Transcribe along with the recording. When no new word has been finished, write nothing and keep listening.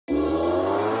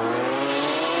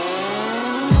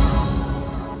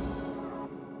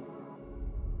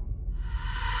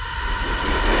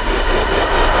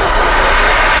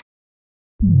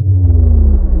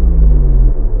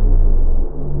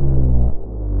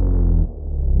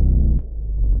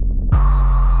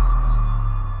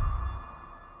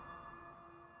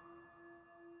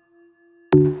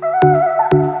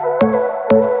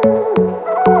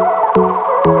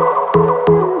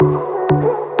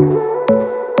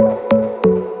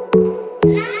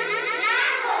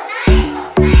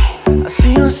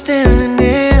standing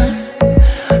there,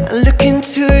 I look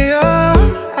into your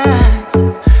eyes,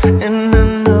 and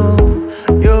I know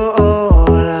you're all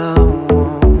I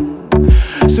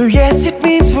want. So yes, it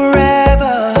means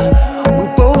forever. We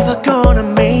both are gonna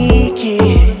make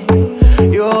it.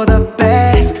 You're the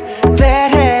best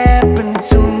that happened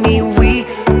to me. We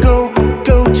go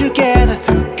together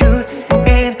through good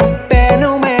and bad,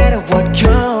 no matter what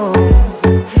comes.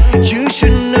 You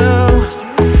should know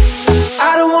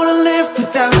I don't wanna live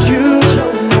without you.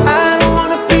 I don't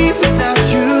wanna be without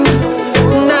you.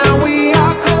 Now we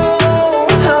are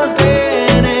cold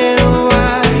husband and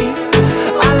wife.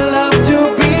 I love to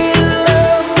be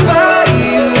loved by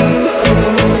you.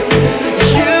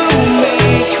 You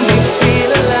make me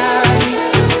feel alive.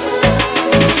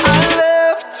 I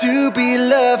love to be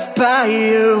loved by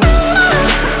you.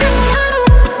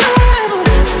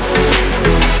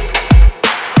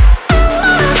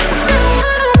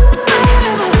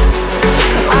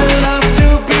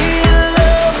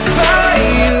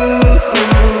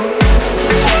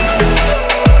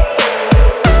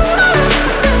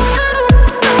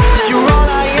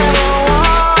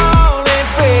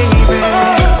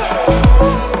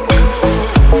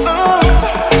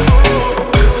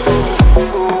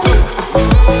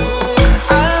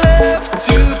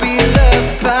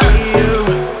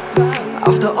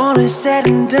 After all is said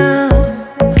and done,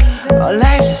 our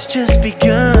lives has just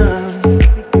begun.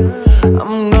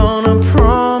 I'm gonna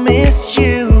promise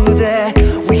you that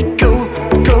we go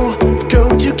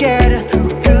together through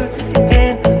good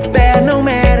and bad, no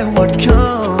matter what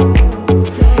comes.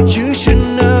 You should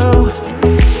know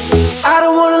I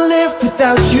don't wanna live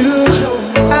without you.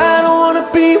 I don't wanna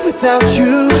be without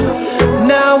you.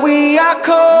 Now we are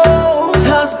cold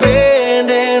husband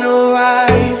and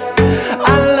wife.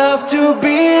 I love to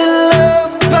be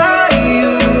loved by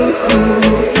you.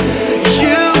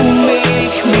 You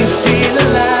make me feel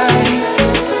alive.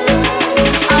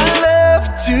 I love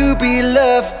to be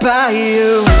loved by you.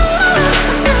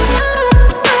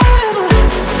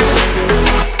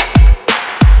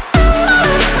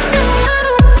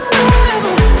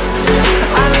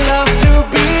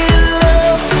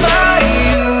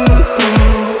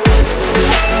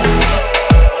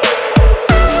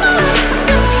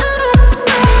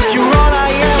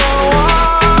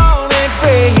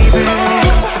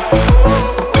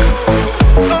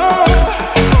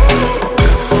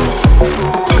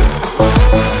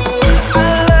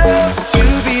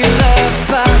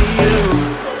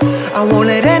 I won't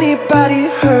let anybody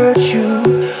hurt you,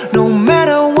 no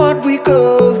matter what we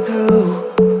go through.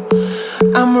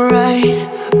 I'm right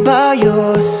by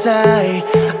your side.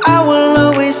 I will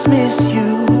always miss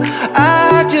you.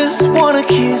 I just wanna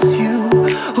kiss you,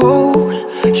 hold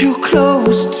you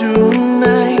close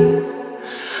tonight.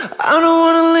 I don't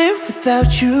wanna live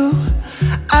without you.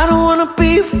 I don't wanna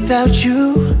be without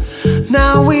you.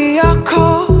 Now we are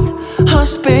cold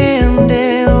husband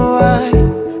and wife.